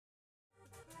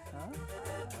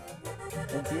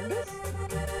¿Entiendes?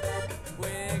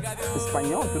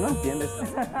 Español, tú no entiendes.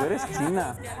 Tú eres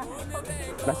china.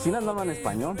 Las chinas no hablan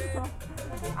español.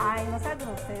 Ay, no seas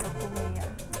grosero con ella.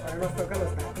 Ahora nos toca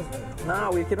los tacos, güey.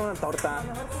 No, güey, quiero una torta.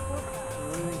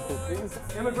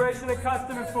 Immigration and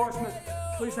Custom Enforcement,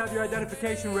 please have your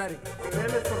identification ready.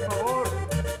 Papeles, por favor.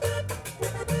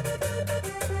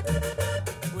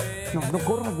 No, no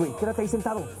corras, güey. Quédate ahí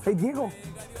sentado. ¡Hey, Diego!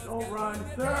 Don't run,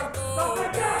 sir. Stop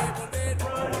like that! Stay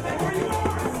where you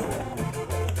are!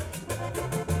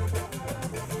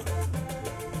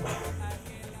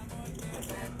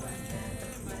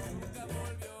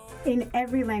 In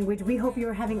every language, we hope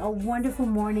you're having a wonderful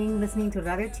morning listening to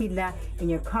Radio CHIRLA in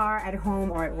your car, at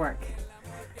home, or at work.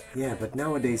 Yeah, but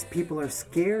nowadays people are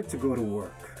scared to go to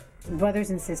work. Brothers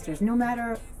and sisters, no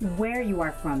matter where you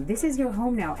are from, this is your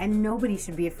home now, and nobody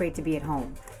should be afraid to be at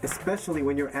home. Especially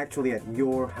when you're actually at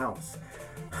your house.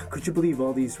 Could you believe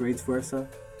all these raids, Versa?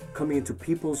 Coming into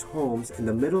people's homes in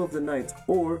the middle of the night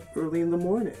or early in the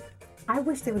morning. I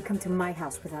wish they would come to my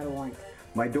house without a warrant.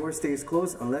 My door stays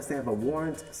closed unless they have a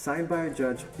warrant signed by a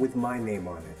judge with my name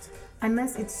on it.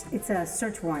 Unless it's a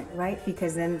search warrant, right?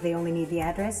 Because then they only need the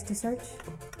address to search.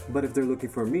 But if they're looking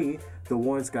for me, the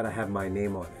warrant's gotta have my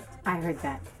name on it. I heard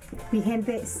that. Mi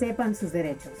gente, sepan sus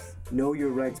derechos. Know your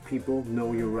rights, people.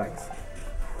 Know your rights.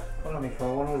 Hola,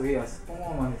 mijo. Buenos días.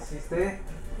 ¿Cómo amaneciste?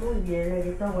 Muy bien,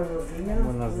 Erika, buenos días.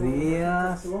 Buenos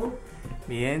días.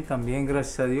 Bien, también,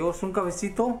 gracias a Dios. ¿Un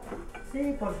cafecito?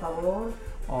 Sí, por favor.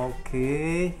 Ok.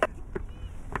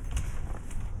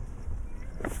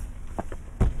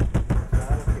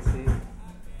 Claro que sí.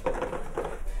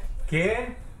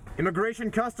 ¿Quién? Immigration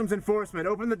Customs Enforcement,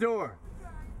 open the door.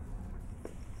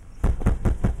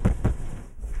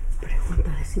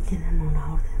 Pregúntale si tienen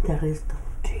una orden de arresto.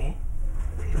 ¿Qué?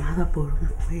 Firmada por un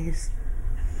juez.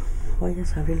 No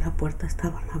vayas a abrir la puerta,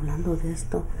 estaban hablando de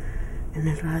esto en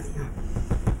el radio.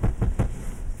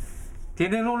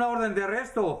 ¿Tienen una orden de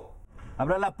arresto?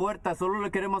 Abra la puerta, solo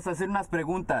le queremos hacer unas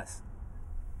preguntas.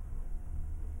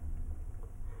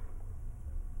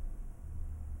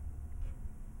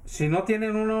 Si no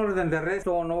tienen una orden de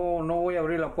arresto, no voy a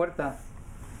abrir la puerta.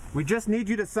 We just need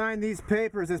you to sign these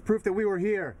papers as proof that we were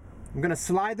here. I'm gonna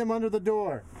slide them under the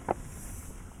door.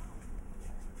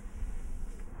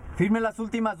 Firme las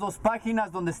últimas 2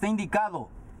 páginas donde está indicado.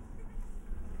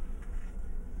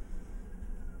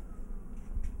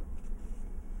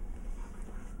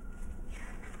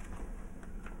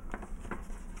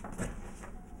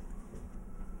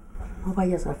 No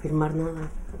vayas a firmar nada.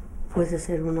 Puede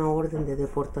ser una orden de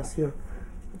deportación.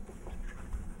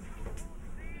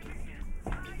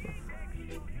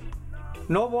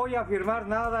 No voy a firmar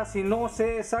nada si no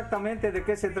sé exactamente de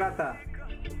qué se trata.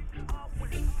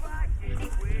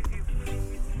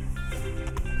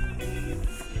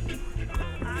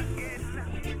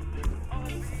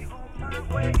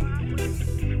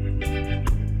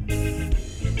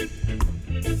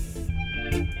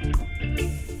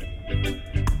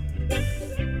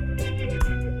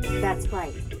 That's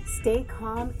right. Stay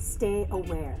calm, stay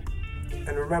aware.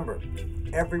 And remember,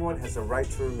 everyone has a right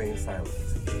to remain silent.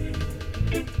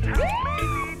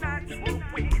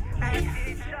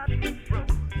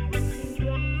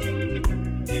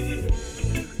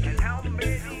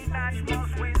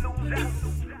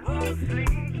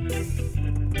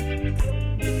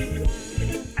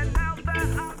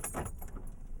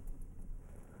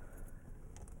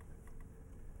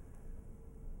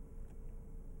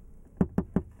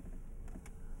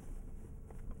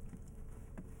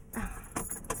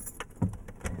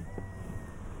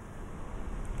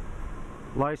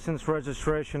 License,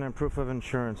 registration, and proof of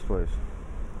insurance, please.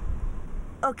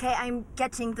 Okay, I'm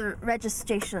getting the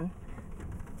registration.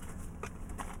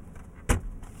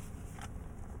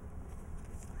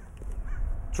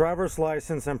 Driver's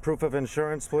license and proof of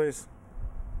insurance, please.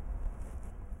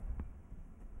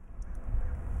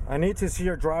 I need to see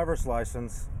your driver's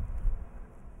license.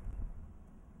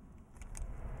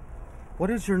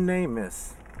 What is your name,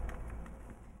 miss?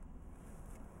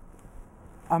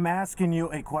 I'm asking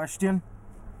you a question.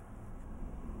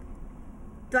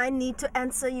 Do I need to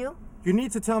answer you? You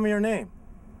need to tell me your name.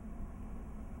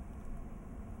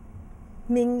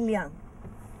 Ming Liang.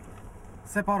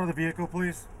 Step out of the vehicle,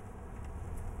 please.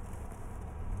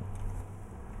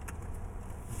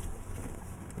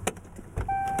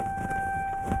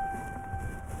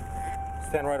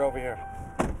 Stand right over here.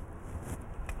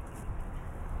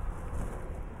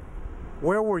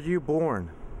 Where were you born?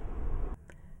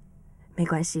 没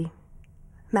关系，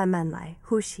慢慢来，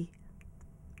呼吸，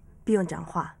不用讲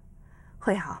话，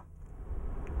会好。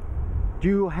Do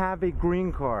you have a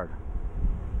green card?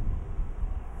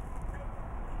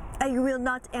 I will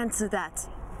not answer that.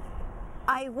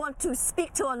 I want to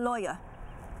speak to a lawyer.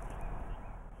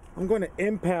 I'm going to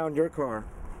impound your car.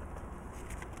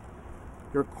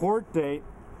 Your court date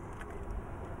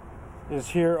is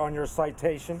here on your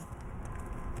citation.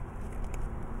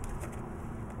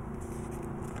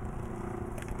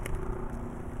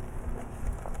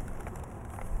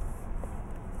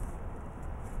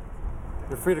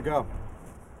 You're free to go.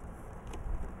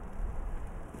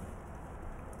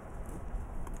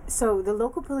 So the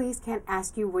local police can't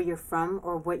ask you where you're from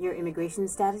or what your immigration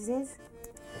status is?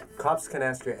 Cops can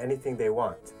ask you anything they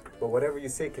want, but whatever you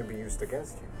say can be used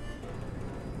against you.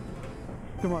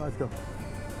 Come on, let's go.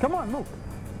 Come on, move.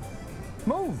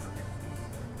 Move.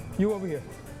 You over here.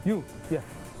 You. Yeah.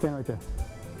 Stand right there.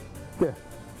 There.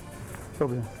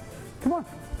 Over there. Come on.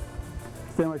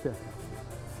 Stand right there.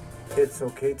 It's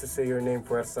okay to say your name,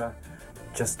 Fuerza.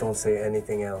 Just don't say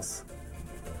anything else.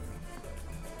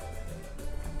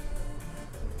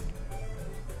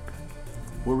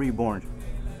 Where were you born?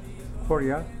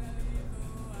 Korea.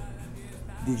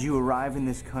 Did you arrive in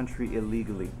this country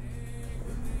illegally?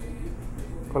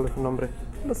 ¿Cuál es su nombre?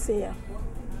 Lucía.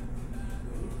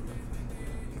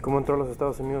 ¿Cómo entró a los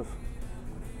Estados Unidos?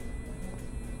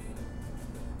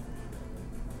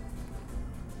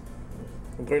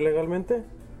 ¿Entró ilegalmente?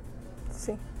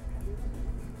 Sí.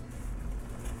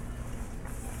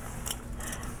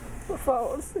 Por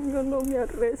favor, señor, no me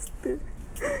arreste.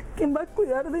 ¿Quién va a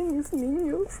cuidar de mis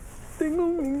niños? Tengo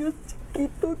un niño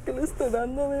chiquito que le estoy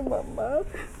dando de mamar.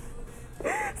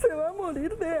 Se va a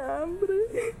morir de hambre.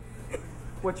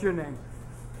 What's your name?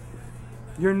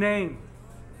 Your name.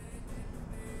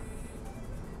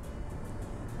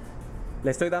 Le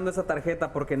estoy dando esa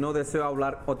tarjeta porque no deseo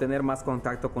hablar o tener más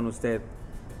contacto con usted.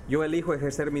 Yo elijo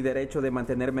ejercer mi derecho de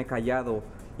mantenerme callado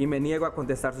y me niego a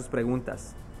contestar sus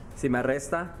preguntas. Si me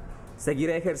arresta,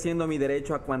 seguiré ejerciendo mi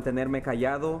derecho a mantenerme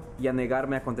callado y a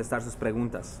negarme a contestar sus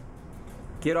preguntas.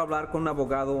 Quiero hablar con un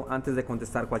abogado antes de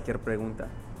contestar cualquier pregunta.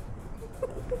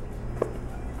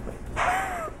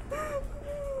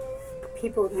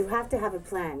 People, you have to have a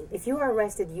plan. If you are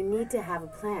arrested, you need to have a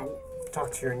plan.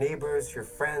 Talk to your neighbors, your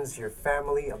friends, your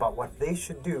family about what they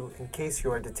should do in case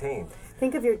you are detained.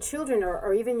 Think of your children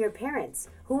or even your parents.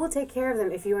 Who will take care of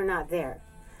them if you are not there?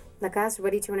 Lakas,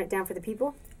 ready to run it down for the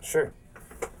people? Sure.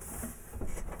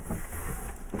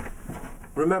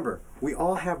 Remember, we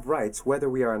all have rights whether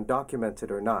we are undocumented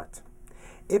or not.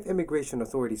 If immigration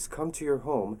authorities come to your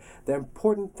home, the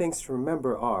important things to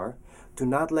remember are: do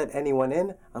not let anyone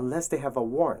in unless they have a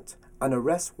warrant, an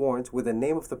arrest warrant with the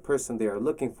name of the person they are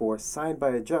looking for signed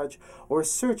by a judge, or a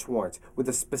search warrant with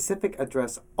a specific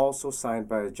address also signed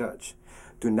by a judge.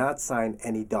 Do not sign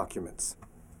any documents.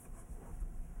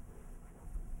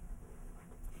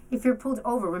 If you're pulled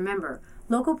over, remember,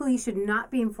 local police should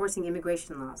not be enforcing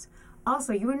immigration laws.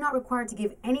 Also, you are not required to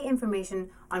give any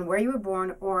information on where you were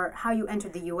born or how you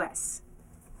entered the U.S.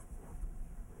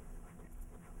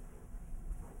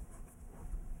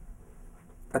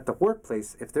 At the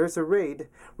workplace, if there's a raid,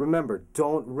 remember,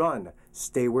 don't run.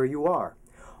 Stay where you are.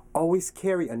 Always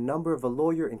carry a number of a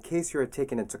lawyer in case you are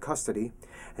taken into custody,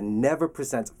 and never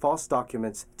present false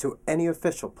documents to any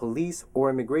official, police, or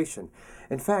immigration.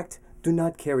 In fact, do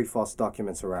not carry false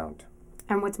documents around.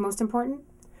 And what's most important?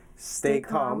 Stay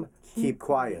calm, keep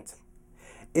quiet.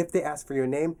 If they ask for your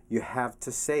name, you have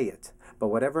to say it. But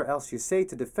whatever else you say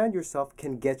to defend yourself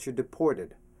can get you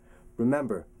deported.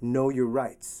 Remember, know your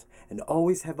rights, and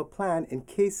always have a plan in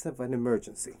case of an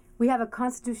emergency. We have a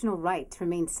constitutional right to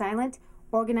remain silent,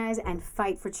 organize, and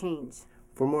fight for change.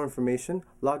 For more information,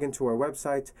 log into our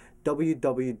website,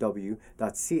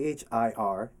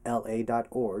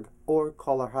 www.chirla.org, or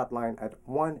call our hotline at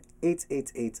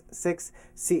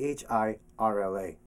 1-888-6-CHIRLA.